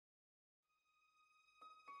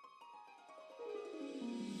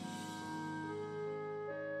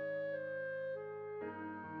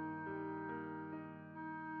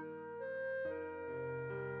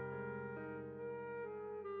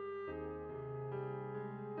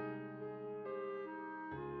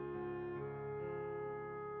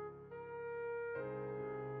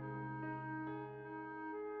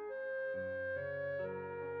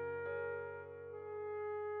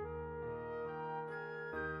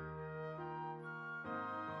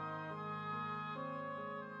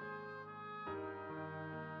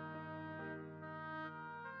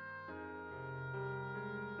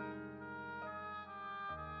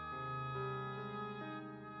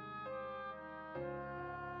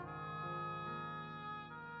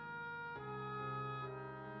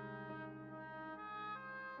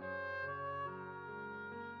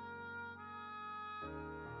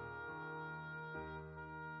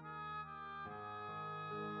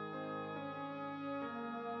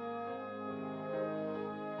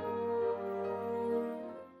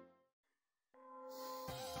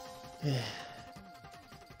Okay,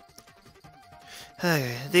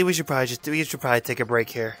 I think we should probably take a break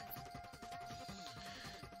here.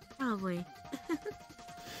 Probably.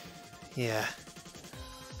 Yeah.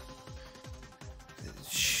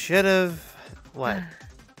 Should've... What?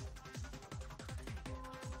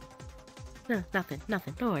 No, nothing.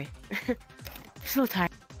 Don't worry. Just a little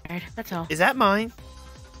tired. That's all. Is that mine?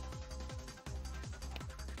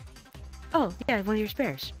 Oh, yeah, one of your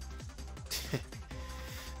spares.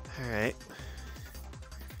 Alright.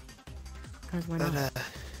 But,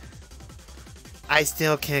 I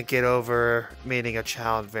still can't get over meeting a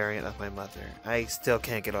child variant of my mother. I still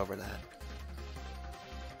can't get over that.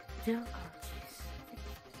 oh, jeez.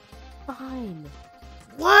 Fine.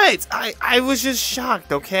 What? I was just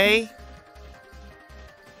shocked, okay?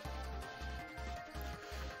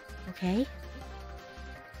 Okay?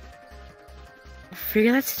 We'll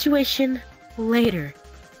figure that situation later.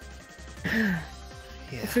 Yeah.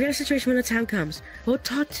 We'll figure the situation when the time comes. We'll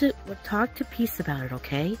talk to Peace about it,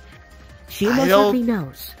 okay? She most likely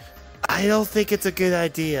knows. I don't think it's a good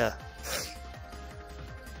idea.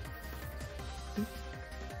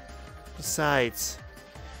 Besides,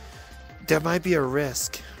 there might be a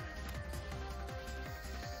risk.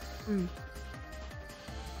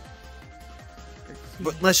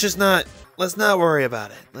 But let's not worry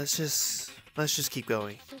about it. Let's just keep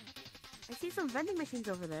going. I see some vending machines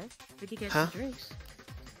over there. We could get Huh? some drinks.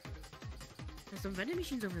 There's some vending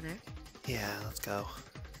machines over there. Yeah, let's go.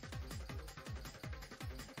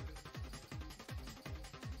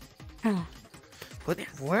 But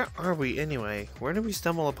where are we anyway? Where did we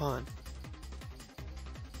stumble upon?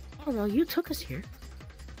 I don't know, you took us here.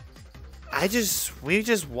 We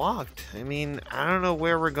just walked. I mean, I don't know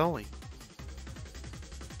where we're going.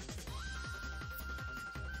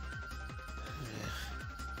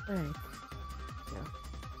 Alright.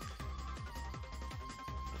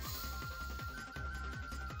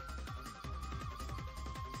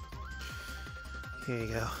 Here you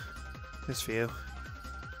go. This for you.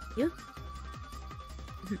 You?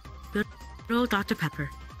 Good old Dr. Pepper.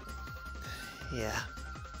 Yeah.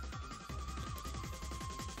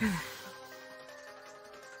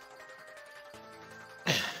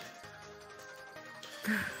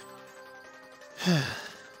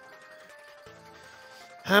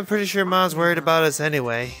 I'm pretty sure Mom's worried about us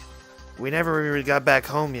anyway. We never really got back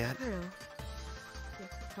home yet.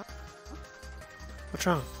 What's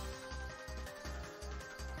wrong?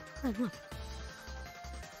 Oh, look.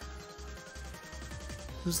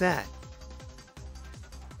 Who's that?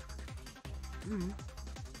 Mm.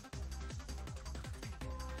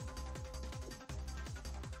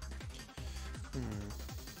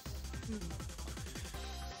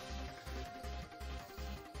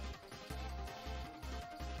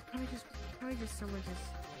 Probably just someone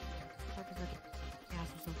just talking about gas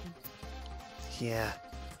or something. Yeah.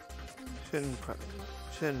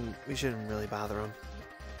 We shouldn't really bother him.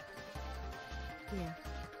 Yeah.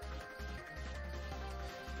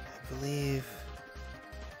 I believe...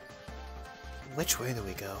 Which way do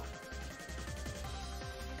we go?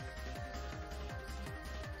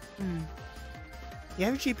 You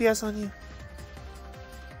have your GPS on you?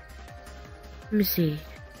 Let me see.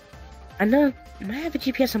 I know I might have a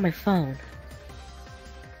GPS on my phone.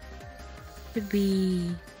 Should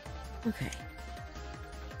be... Okay.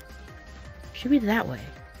 Should be that way.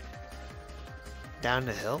 Down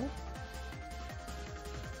the hill?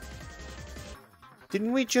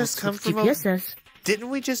 Didn't we just That's come what from GPS says. Didn't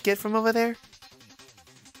we just get from over there?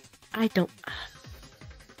 I don't...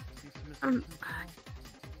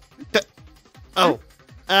 Oh.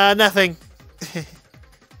 Nothing.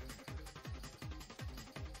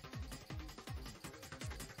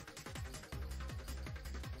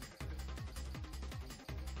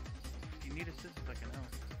 You need assistance, I can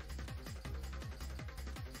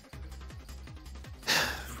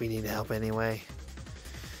help. We need help anyway.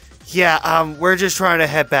 Yeah, we're just trying to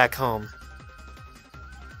head back home.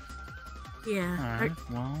 Yeah. Alright,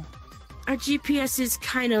 well... Our GPS is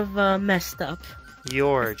kind of messed up.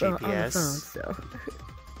 Your On the GPS. phone, so.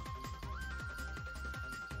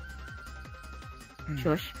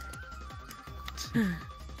 Shush.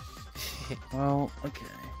 Well, okay.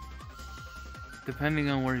 Depending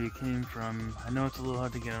on where you came from, I know it's a little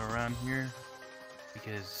hard to get around here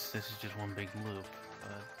because this is just one big loop,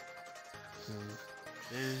 but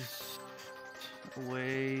there's a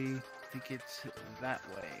way to get that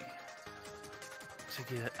way. To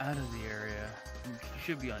get out of the area, you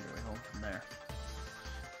should be on your way home from there.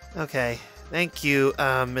 Okay. Thank you,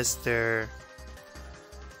 Mr.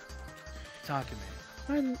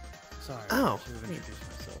 Takumi. Sorry, Oh. I should have introduced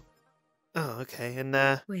myself. Oh, okay. And,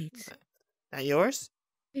 Wait. that yours?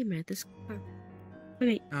 Wait a minute, this...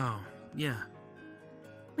 Wait, Oh, yeah.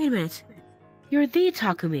 wait a minute. You're the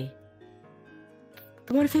Takumi.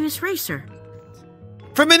 The one famous racer.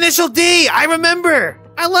 From Initial D! I remember!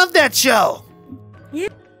 I love that show! Yeah.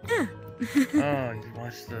 Oh, you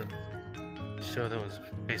watched the show that was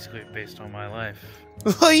basically based on my life.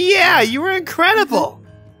 Oh yeah, you were incredible!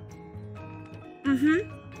 Mm-hmm.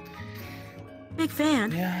 Big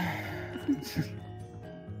fan. Yeah.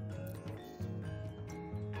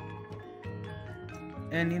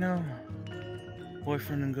 And you know,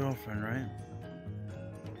 boyfriend and girlfriend, right?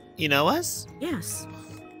 You know us? Yes.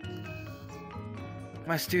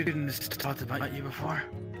 My student has talked about you before.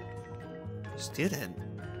 Student?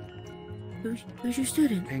 Who's your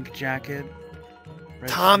student? Pink jacket. red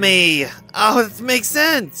Tommy! Oh, that makes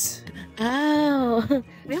sense! Oh,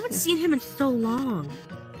 we haven't seen him in so long.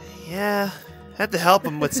 Yeah, had to help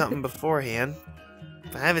him with something beforehand.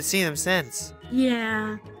 But I haven't seen him since.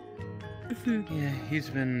 Yeah. shoes. Yeah, he's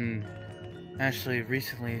been actually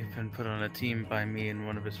recently been put on a team by me and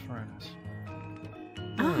one of his friends.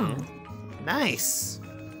 Oh, Nice.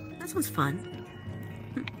 that sounds fun.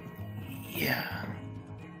 Yeah.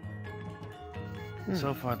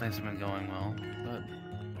 So far things have been going well, but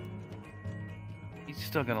he's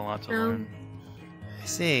still got a lot to learn. I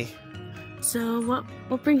see. So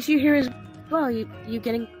what brings you here as well? Are you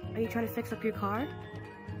trying to fix up your car?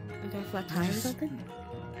 You got a flat tire or something?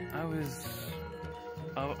 I was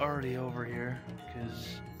already over here because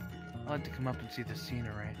I like to come up and see the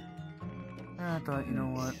scenery. And I thought, you know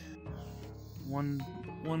what, one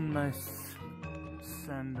nice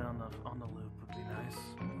send on the loop would be nice.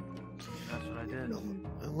 That's what I did.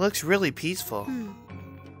 It looks really peaceful.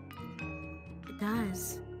 It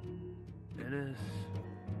does. It is.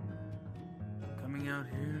 Coming out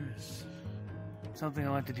here is something I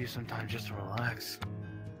like to do sometimes just to relax.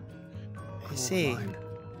 I see. Mind.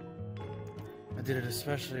 I did it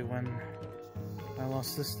especially when I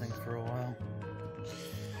lost this thing for a while.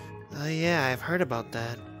 Oh yeah, I've heard about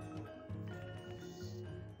that.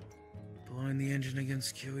 Blowing the engine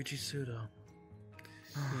against Kyoichi Sudo.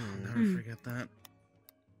 Oh, I'll never forget that.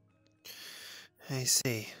 I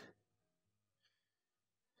see.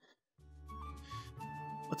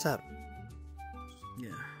 What's up? Yeah.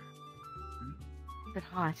 Bit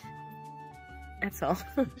hot. That's all.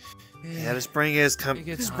 Yeah, the spring is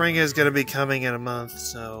spring is gonna be coming in a month,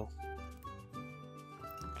 so.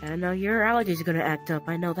 I know your allergies are gonna act up.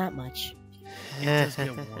 I know that much. It does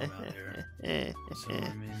get warm out there. So,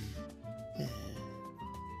 I mean...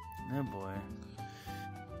 Oh boy.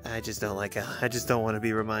 I just don't like. I just don't want to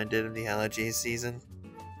be reminded of the allergy season.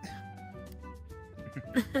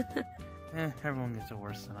 Everyone gets it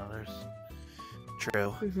worse than others.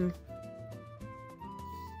 True.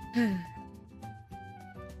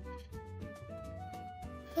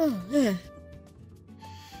 Oh yeah.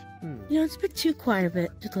 You know, it's a bit too quiet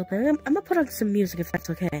just a little bit. I'm gonna put on some music if that's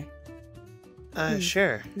okay.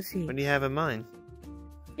 Sure. Let's see. What do you have in mind?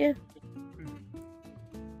 Yeah.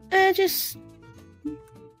 Just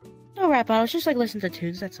no rap battles, just like listen to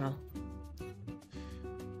tunes. That's all.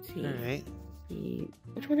 Let's see. All right.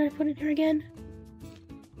 Which one did I put in here again?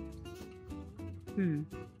 No.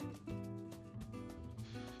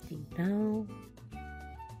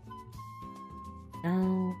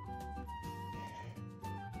 No.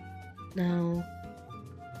 No.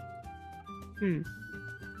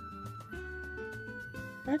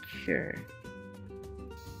 Not sure.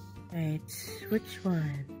 Right, which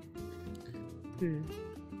one?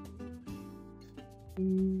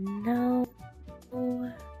 No.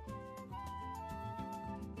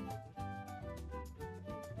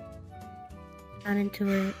 Not into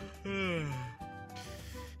it.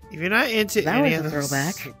 If you're not into That any was of a this,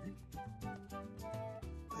 throwback.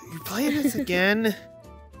 You're playing this again?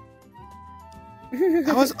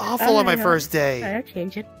 That was awful on my first day. I'll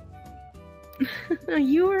change it.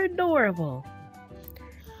 You were adorable.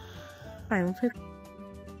 Fine, we'll put...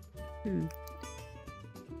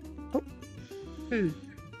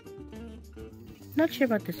 Not sure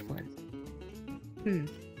about this one.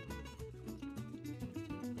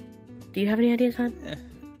 Do you have any ideas, hon?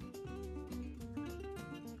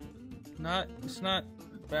 It's not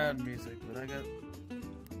bad music, but I got...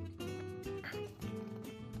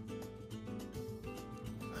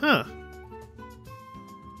 Huh.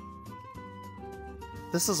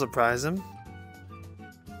 This will surprise him.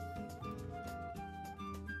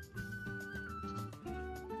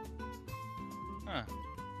 Huh.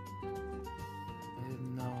 I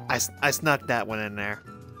didn't know... I snuck that one in there.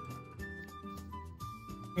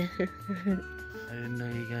 I didn't know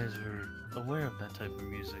you guys were aware of that type of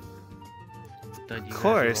music. that you Of guys are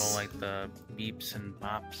course. all like the beeps and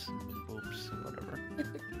bops and boops and whatever.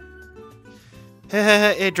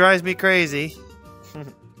 It drives me crazy.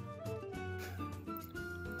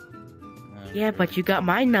 Yeah, but you got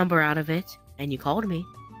my number out of it, and you called me,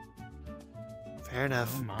 Fair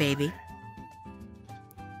enough. Oh my. baby.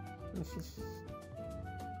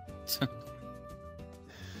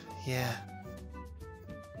 Yeah.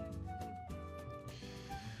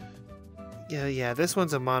 Yeah, this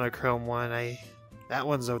one's a monochrome one. That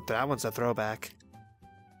one's a throwback.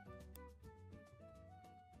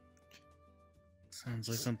 Sounds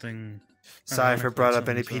like something. Sorry for ironically, brought up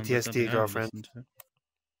any something sounds like something PTSD, I would girlfriend. listen to.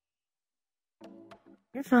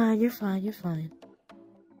 You're fine. You're fine. You're fine.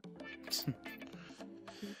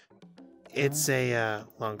 It's a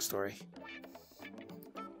long story.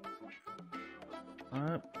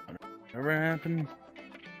 Whatever happened,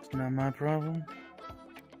 it's not my problem.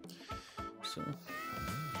 So,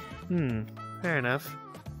 Fair enough.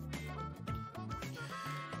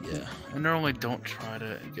 yeah. I normally don't try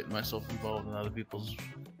to get myself involved in other people's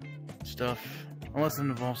stuff. Unless it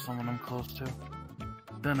involves someone I'm close to.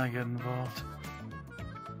 Then I get involved.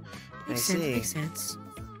 Makes I sense. see.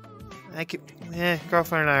 Makes sense.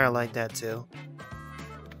 Girlfriend and I are like that too.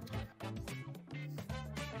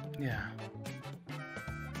 Yeah.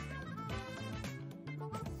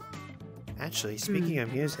 Actually, speaking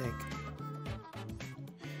of music,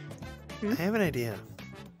 I have an idea.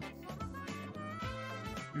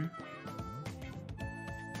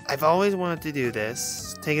 I've always wanted to do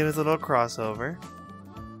this. Take it as a little crossover.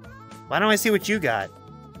 Why don't I see what you got?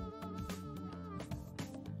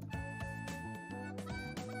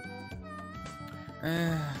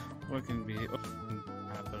 What can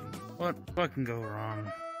happen? What can go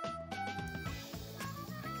wrong?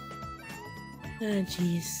 Oh,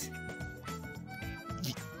 jeez.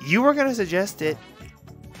 You were gonna suggest it.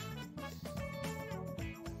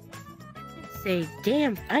 Say,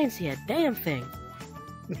 damn, I didn't see a damn thing.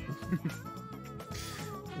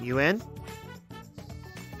 You in?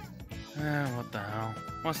 What the hell?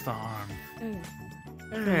 What's the harm?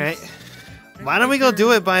 All right. Why don't we go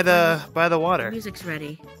do it by the The water? music's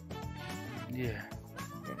ready. Yeah.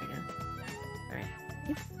 There we go. Alright.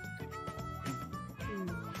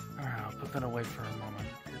 Alright, I'll put that away for a moment.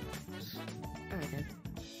 Alright then.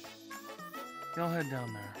 Y'all head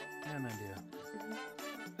down there. I have an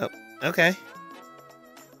idea. Okay.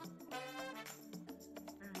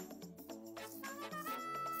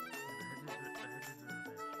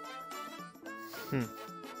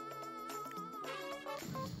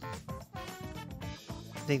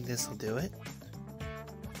 I think this will do it.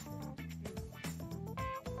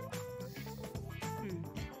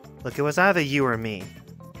 Look, it was either you or me.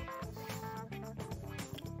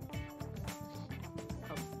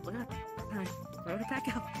 Oh, look out. Hon. Throw it back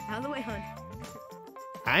out. Out of the way, hon.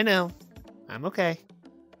 I know. I'm okay.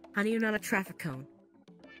 Honey, you're not a traffic cone.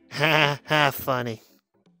 Ha ha, funny.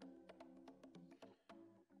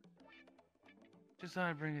 Just thought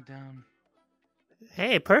I'd bring it down.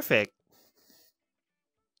 Hey, perfect.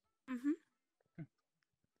 Mm-hmm.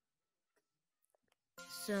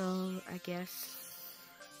 So, I guess...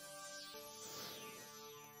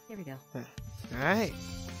 Here we go. Alright.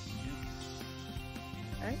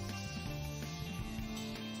 Alright.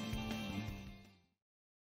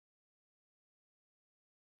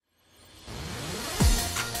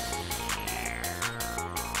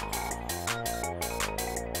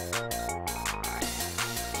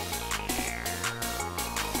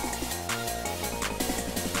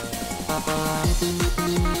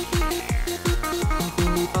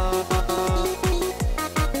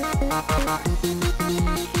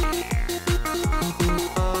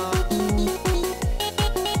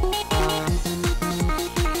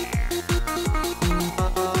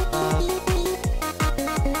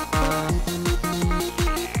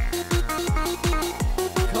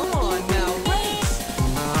 Come on now,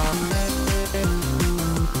 race!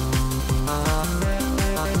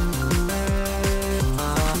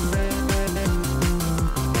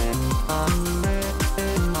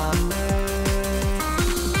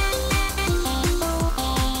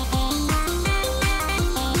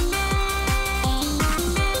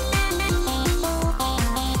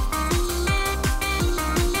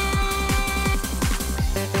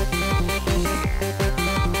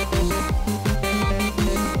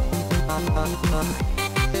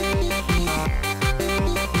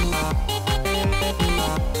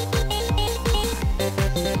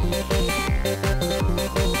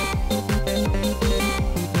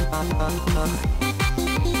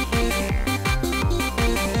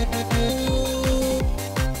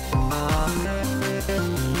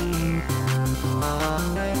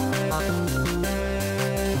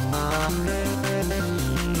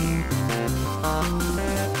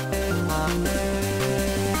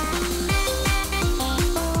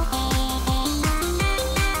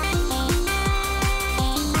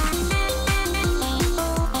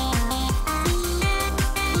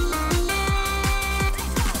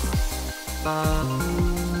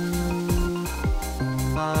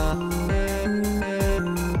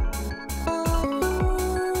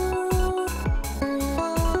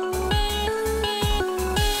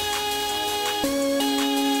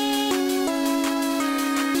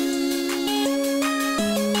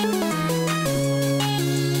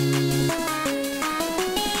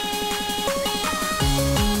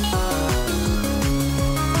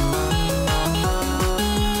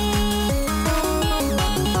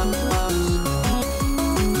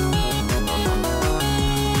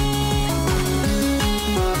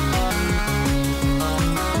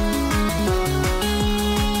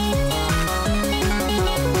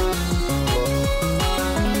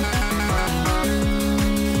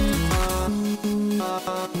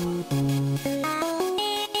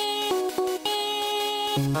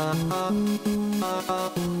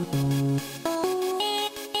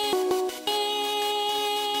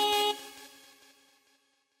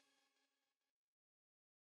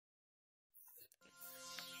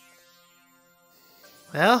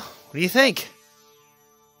 Well, what do you think?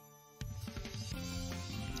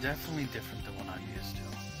 Definitely different than what I'm used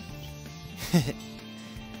to.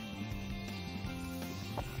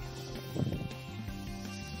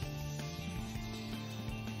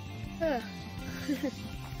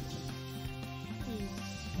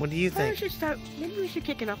 What do you think? Maybe we should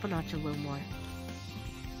kick it up a notch a little more.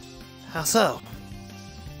 How so?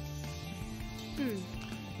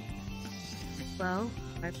 Well,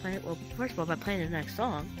 first of all, by playing the next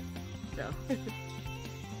song, so.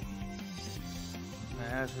 I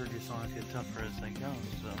have heard your songs get tougher as they go,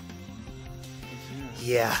 so.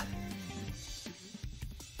 Yeah.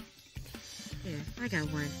 Yeah, I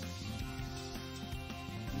got one.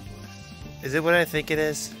 Is it what I think it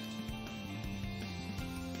is?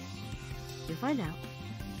 You'll find out.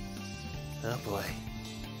 Oh boy.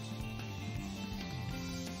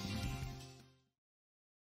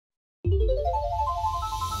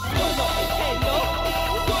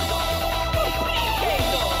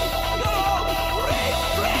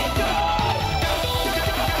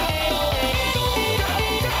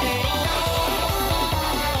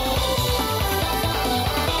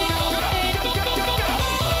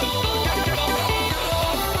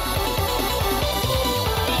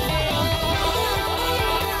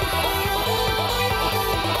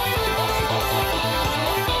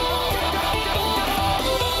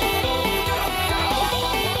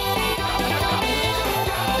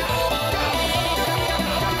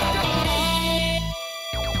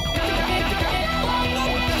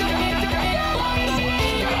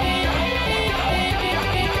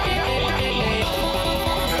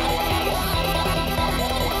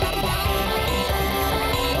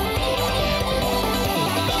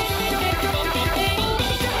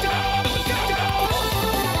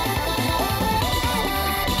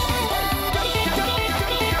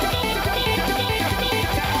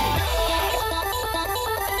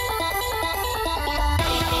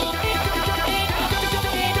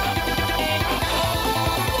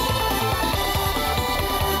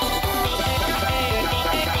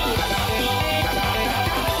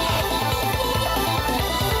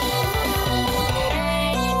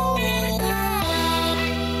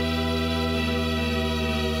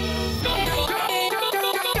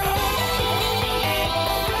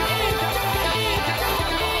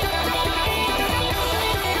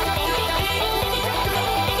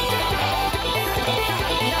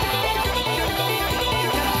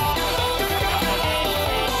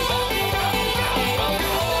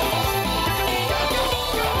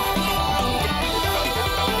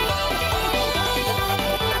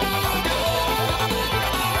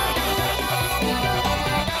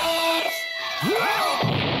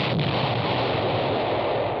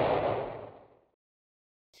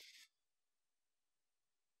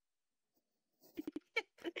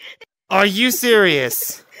 Are you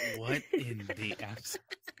serious? What in the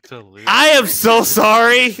absolute? I am so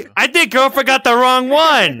sorry. I think Girlfriend got the wrong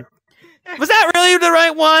one. Was that really the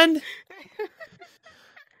right one?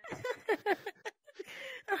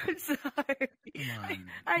 I'm sorry. Come on,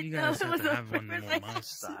 I you know guys it have was to on have one more purpose. my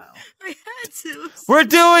style. I had to. We're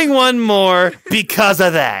doing one more because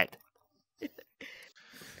of that.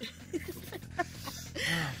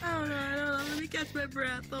 Oh no, I don't know. Let me catch my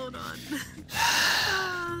breath. Hold on.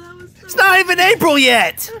 Oh, that was so It's not even April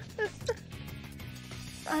yet.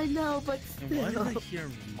 I know, but And why still. did I hear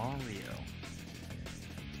Mario?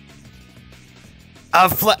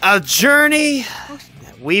 A journey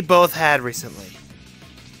that we both had recently.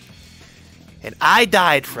 And I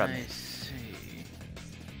died from I it. see.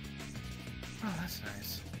 Oh, that's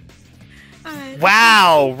nice. Alright,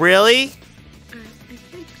 Wow, really? I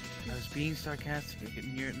think I was being sarcastic. I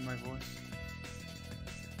couldn't hear it in my voice.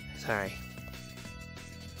 Sorry.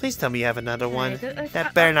 Please tell me you have another one. Alright,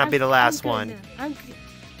 That better not be the last I'm good one. now. I'm good.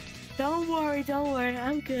 Don't worry, don't worry.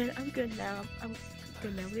 I'm good. I'm good now. I'm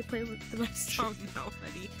good now. We play with the last song now,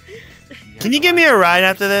 buddy. Can you give me a ride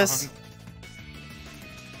after this?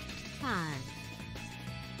 Fine.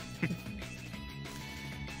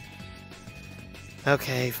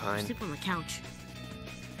 Okay, fine. Sleep on the couch.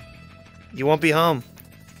 You won't be home.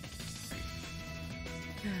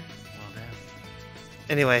 Well, damn.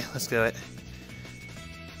 Anyway, let's do it.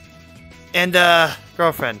 And,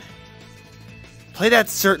 girlfriend. Play that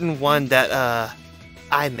certain one that,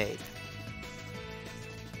 I made.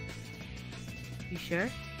 You sure?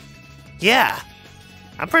 Yeah.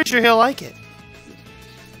 I'm pretty sure he'll like it.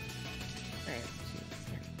 Alright.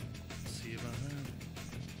 See about that.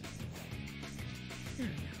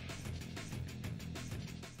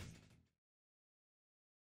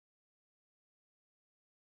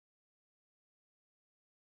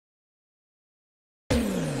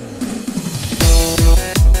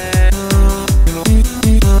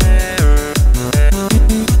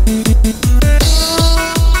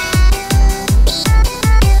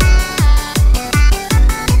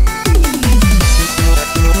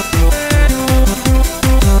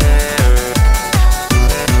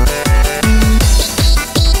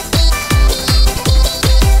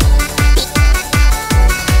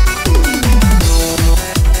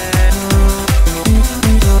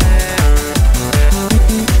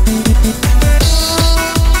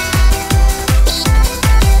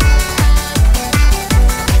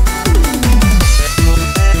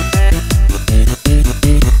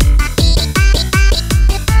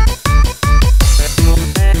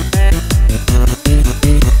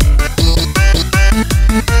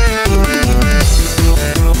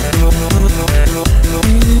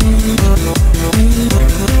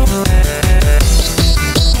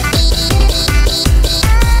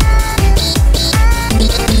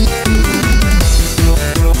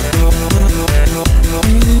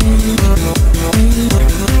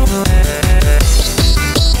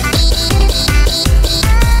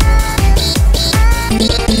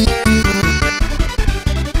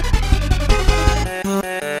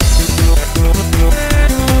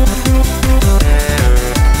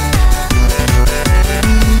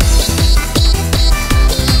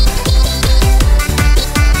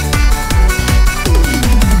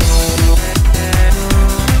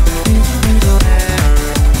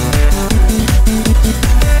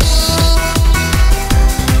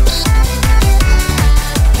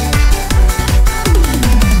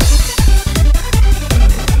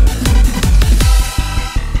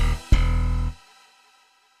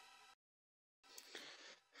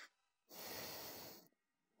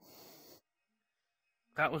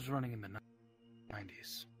 That was running in the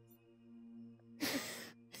 90s.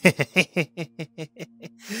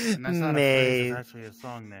 And that's not a phrase, it's actually a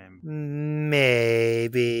song name.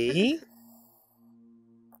 Maybe.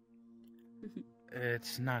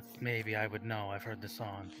 It's not maybe, I would know. I've heard the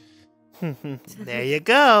song. There you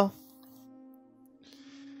go.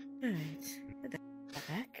 Alright. Put that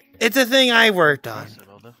back. It's a thing I worked on. Impressive,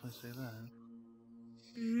 I'll definitely say that.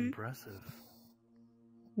 Mhm. Impressive.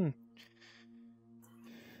 Hmm.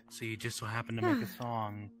 So you just so happen to make a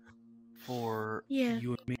song for Yeah.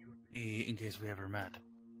 you and me in case we ever met.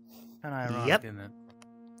 Kinda ironic, Yep. isn't it?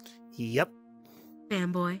 Yep.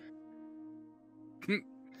 Fanboy.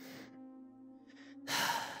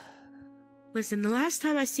 Listen, the last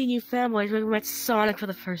time I seen you fanboys when we met Sonic for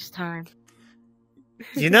the first time.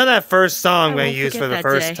 You know that first song I we won't used for forget the that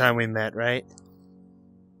first day. time we met, right?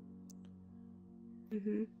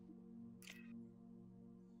 Mm-hmm.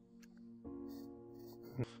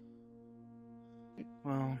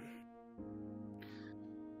 Well,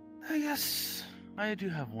 I guess I do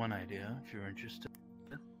have one idea, if you're interested.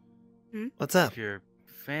 What's up? If you're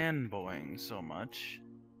fanboying so much,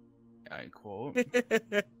 I quote.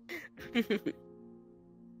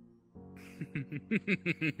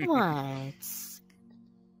 What?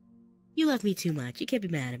 You love me too much. You can't be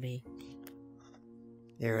mad at me.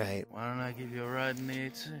 You're right. Why don't I give you a ride in the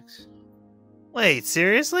 8.6? Wait,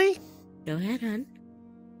 seriously? Go ahead, hon.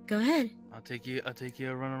 Go ahead. I'll take you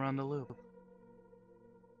a run around the loop.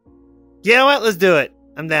 You know what? Let's do it.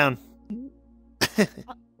 I'm down.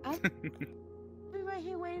 I'll be right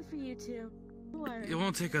here waiting for you two. Don't worry. It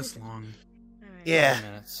won't take us long. Alright. Yeah. 5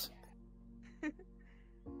 minutes. Mhm.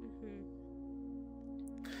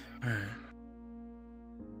 Alright.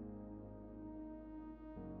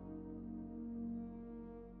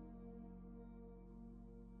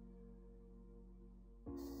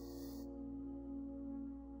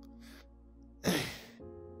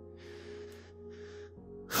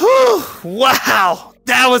 Whew! Wow!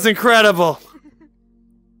 That was incredible!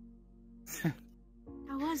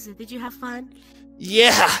 How was it? Did you have fun?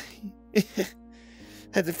 Yeah!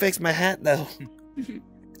 Had to fix my hat, though.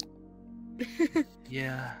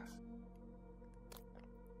 Yeah.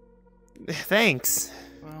 Thanks.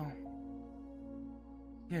 Well.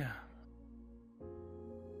 Yeah.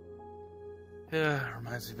 Yeah, it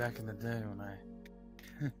reminds me back in the day when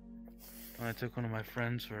I took one of my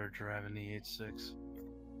friends for a drive in the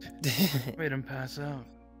 8.6. Made him pass out.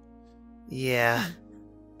 Yeah.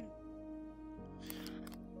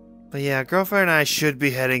 But yeah, girlfriend and I should be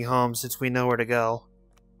heading home since we know where to go.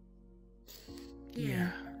 Yeah.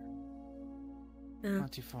 Uh,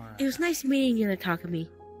 Not too far. it was nice meeting you, Takumi.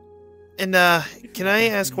 And, can I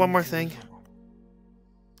ask one more thing?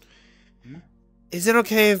 Hmm? Is it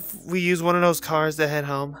okay if we use one of those cars to head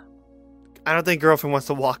home? I don't think girlfriend wants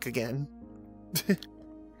to walk again.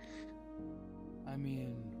 I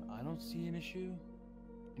mean, I don't see an issue.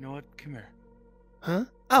 You know what? Come here. Huh?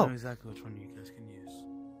 I know Oh, exactly which one you guys can use.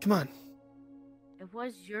 come on. It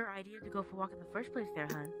was your idea to go for a walk in the first place there,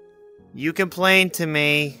 hon. You complained to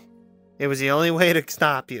me. It was the only way to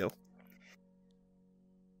stop you.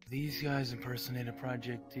 These guys impersonated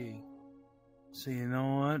Project D. So you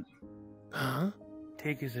know what? Huh?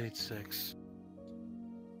 Take his 8.6.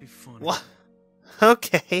 Be funny. What?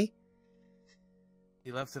 Okay.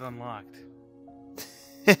 He left it unlocked.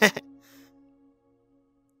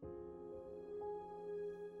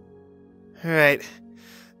 Alright.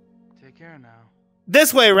 Take care now.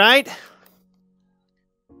 This way, right?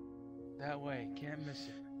 That way. Can't miss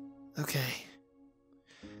it. Okay.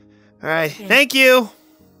 Alright. Okay. Thank you.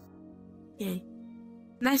 Yay.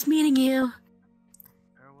 Nice meeting you.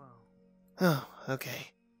 Farewell. Oh,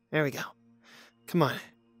 okay. There we go. Come on.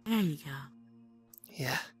 There you go.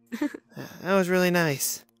 Yeah. That was really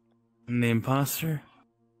nice. And the imposter?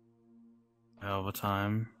 Hell of a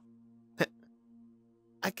time.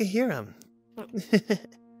 I could hear him.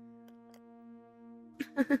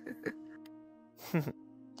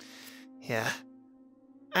 Yeah.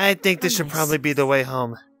 I think this should Nice. probably be the way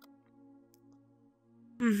home.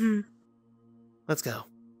 Mm-hmm. Let's go.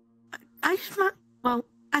 I just want... Well,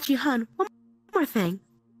 actually, hon, one more thing.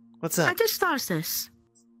 What's I up? just thought of this.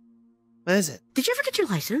 What is it? Did you ever get your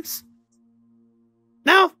license?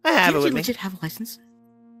 No, I have Do it you with me. legit have a license?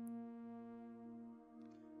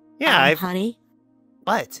 Yeah, I've... Honey,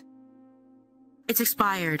 What? it's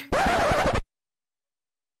expired.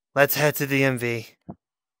 Let's head to the MV.